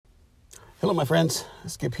Hello, my friends.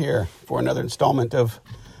 Skip here for another installment of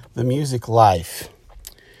The Music Life.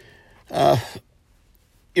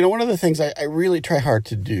 One of the things I really try hard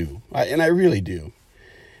to do, and I really do,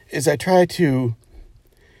 is I try to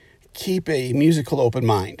keep a musical open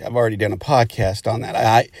mind. I've already done a podcast on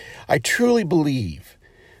that. I truly believe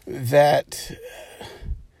that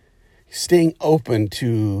staying open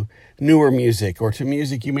to newer music or to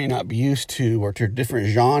music you may not be used to or to different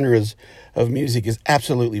genres of music is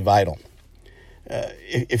absolutely vital.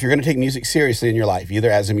 If you're going to take music seriously in your life,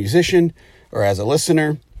 either as a musician or as a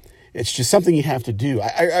listener, it's just something you have to do.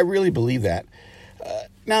 I really believe that.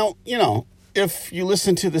 Now, if you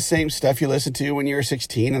listen to the same stuff you listened to when you were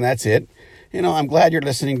 16 and that's it, I'm glad you're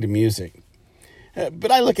listening to music.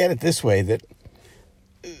 But I look at it this way, that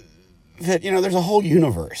there's a whole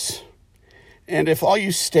universe. And if all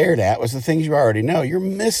you stared at was the things you already know, you're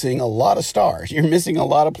missing a lot of stars. You're missing a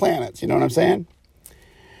lot of planets. You know what I'm saying?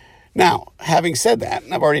 Now, having said that,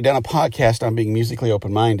 and I've already done a podcast on being musically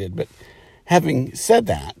open-minded, but having said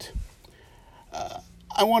that,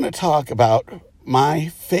 I want to talk about my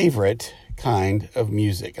favorite kind of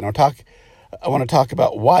music. And I want to talk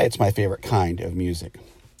about why it's my favorite kind of music.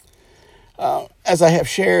 As I have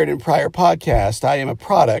shared in prior podcasts, I am a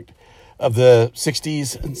product of the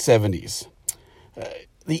 60s and 70s.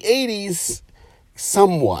 The 80s,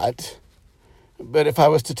 somewhat. But if I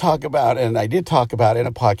was to talk about, and I did talk about in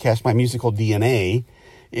a podcast, my musical DNA,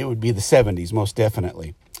 it would be the 70s, most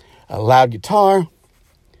definitely. A loud guitar,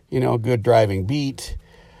 a good driving beat.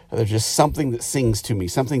 There's just something that sings to me,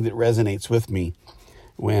 something that resonates with me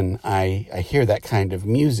when I hear that kind of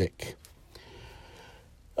music.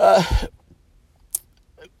 For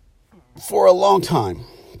a long time,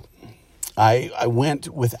 I went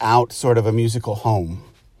without sort of a musical home.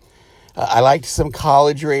 I liked some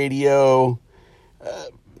college radio,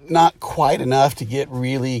 not quite enough to get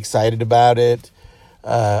really excited about it.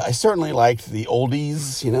 I certainly liked the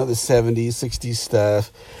oldies, the 70s, 60s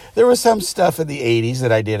stuff. There was some stuff in the 80s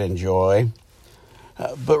that I did enjoy.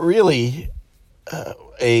 But really,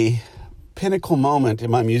 a pinnacle moment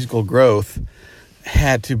in my musical growth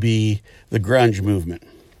had to be the grunge movement,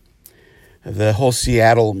 the whole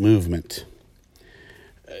Seattle movement.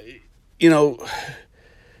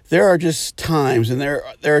 There are just times and there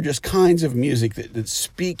are just kinds of music that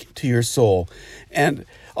speak to your soul. And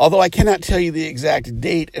although I cannot tell you the exact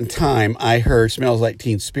date and time I heard Smells Like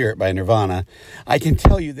Teen Spirit by Nirvana, I can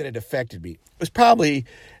tell you that it affected me. It was probably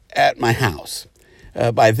at my house.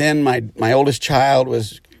 By then, my oldest child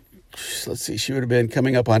was, she would have been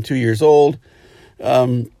coming up on 2 years old.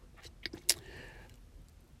 And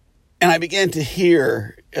I began to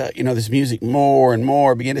hear, this music more and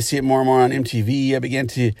more. I began to see it more and more on MTV. I began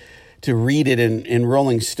to read it in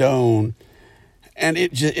Rolling Stone, and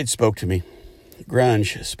it spoke to me.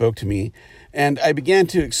 Grunge spoke to me, and I began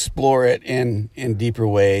to explore it in deeper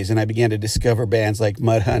ways. And I began to discover bands like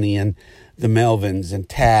Mudhoney and the Melvins and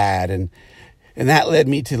Tad, and that led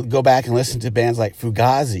me to go back and listen to bands like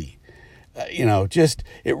Fugazi.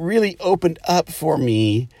 It really opened up for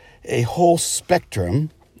me a whole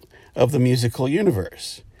spectrum of the musical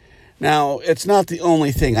universe. Now, it's not the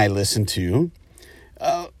only thing I listen to.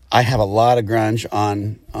 I have a lot of grunge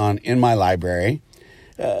on in my library.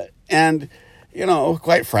 And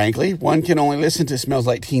quite frankly, one can only listen to Smells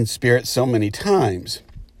Like Teen Spirit so many times.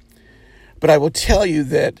 But I will tell you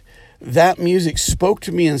that music spoke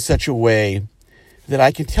to me in such a way that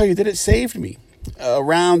I can tell you that it saved me.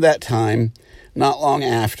 Around that time, not long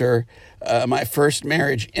after, my first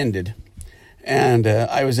marriage ended. And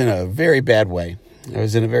I was in a very bad way. I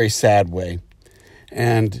was in a very sad way.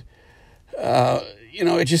 And,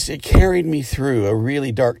 it carried me through a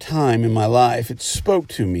really dark time in my life. It spoke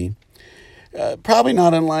to me. Probably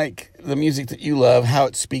not unlike the music that you love, how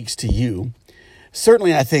it speaks to you.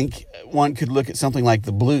 Certainly, I think one could look at something like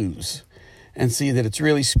the blues and see that it's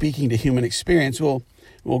really speaking to human experience. Well,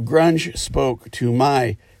 grunge spoke to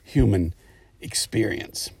my human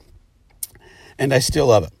experience. And I still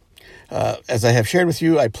love it. As I have shared with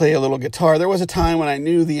you, I play a little guitar. There was a time when I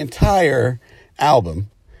knew the entire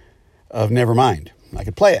album of Nevermind. I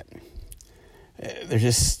could play it.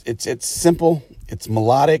 It's simple. It's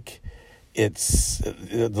melodic.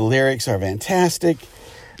 The lyrics are fantastic.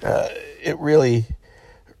 It really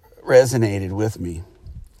resonated with me.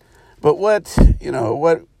 But what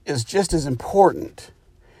is just as important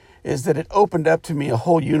is that it opened up to me a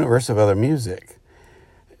whole universe of other music.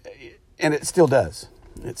 And it still does.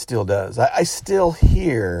 It still does. I still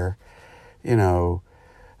hear,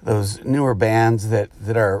 those newer bands that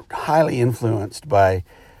are highly influenced by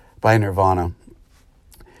Nirvana.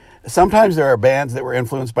 Sometimes there are bands that were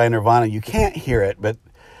influenced by Nirvana. You can't hear it, but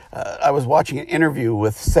I was watching an interview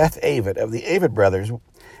with Seth Avett of the Avett Brothers,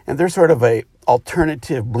 and they're sort of a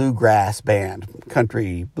alternative bluegrass band,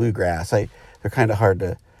 country bluegrass. They're kind of hard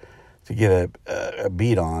to get a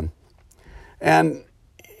beat on. And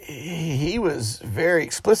he was very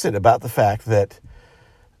explicit about the fact that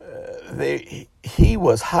he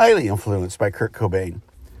was highly influenced by Kurt Cobain.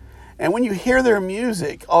 And when you hear their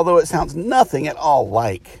music, although it sounds nothing at all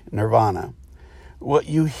like Nirvana, what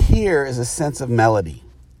you hear is a sense of melody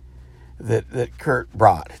that Kurt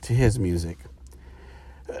brought to his music.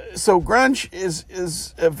 So grunge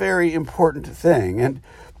is a very important thing. And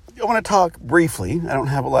I want to talk briefly, I don't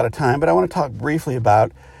have a lot of time, but I want to talk briefly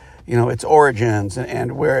about, its origins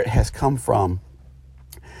and where it has come from.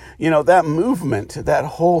 That movement, that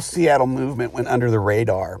whole Seattle movement went under the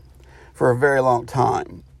radar for a very long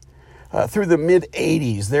time. Through the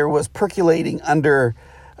mid-'80s, there was percolating under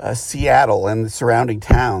Seattle and the surrounding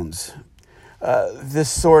towns this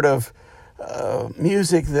sort of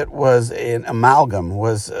music that was an amalgam,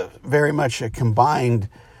 was very much a combined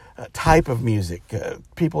type of music.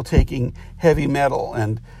 People taking heavy metal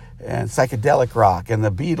and psychedelic rock and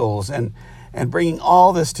the Beatles and bringing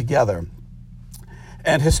all this together.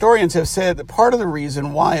 And historians have said that part of the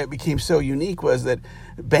reason why it became so unique was that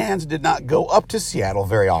bands did not go up to Seattle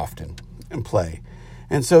very often and play.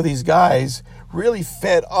 And so these guys really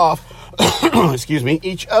fed off,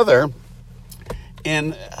 each other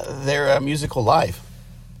in their musical life.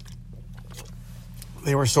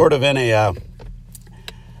 They were sort of in a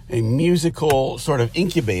musical sort of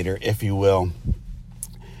incubator, if you will.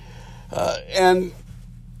 And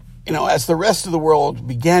as the rest of the world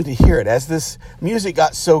began to hear it, as this music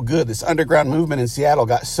got so good, this underground movement in Seattle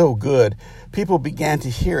got so good, people began to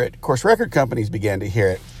hear it. Of course, record companies began to hear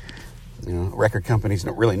it. Record companies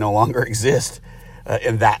don't really no longer exist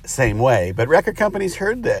in that same way. But record companies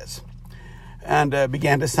heard this and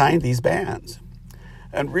began to sign these bands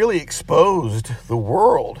and really exposed the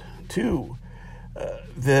world to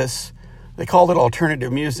this. They called it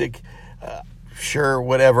alternative music. Sure,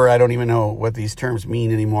 whatever. I don't even know what these terms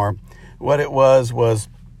mean anymore. What it was,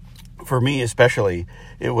 for me especially,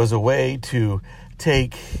 it was a way to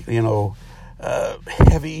take,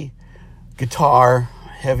 heavy guitar,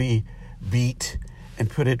 heavy beat, and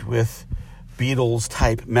put it with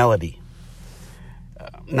Beatles-type melody.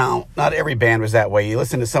 Now, not every band was that way. You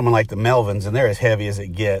listen to someone like the Melvins, and they're as heavy as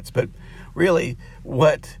it gets. But really,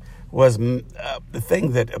 what was the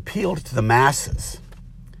thing that appealed to the masses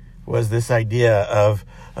was this idea of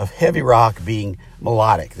heavy rock being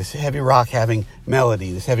melodic, this heavy rock having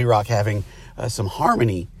melody, this heavy rock having some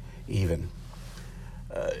harmony even.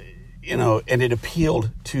 And it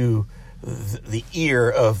appealed to the ear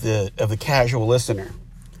of the casual listener.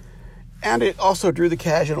 And it also drew the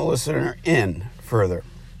casual listener in further.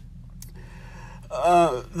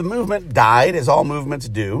 The movement died, as all movements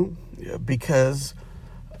do, because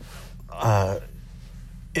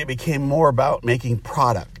it became more about making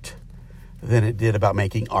product than it did about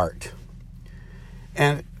making art.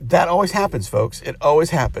 And that always happens, folks. It always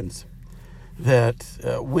happens that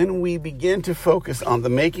when we begin to focus on the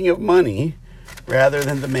making of money rather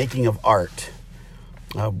than the making of art,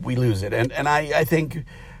 we lose it. And I think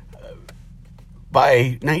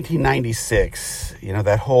by 1996,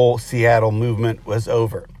 that whole Seattle movement was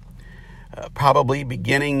over. Probably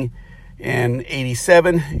beginning in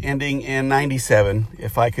 87, ending in 97,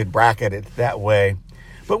 if I could bracket it that way.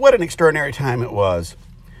 But what an extraordinary time it was.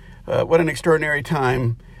 What an extraordinary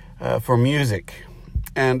time for music.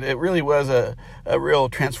 And it really was a real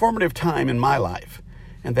transformative time in my life.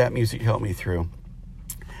 And that music helped me through.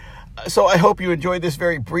 So I hope you enjoyed this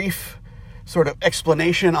very brief sort of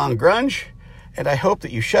explanation on grunge. And I hope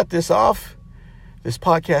that you shut this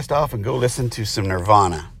podcast off, and go listen to some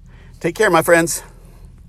Nirvana. Take care, my friends.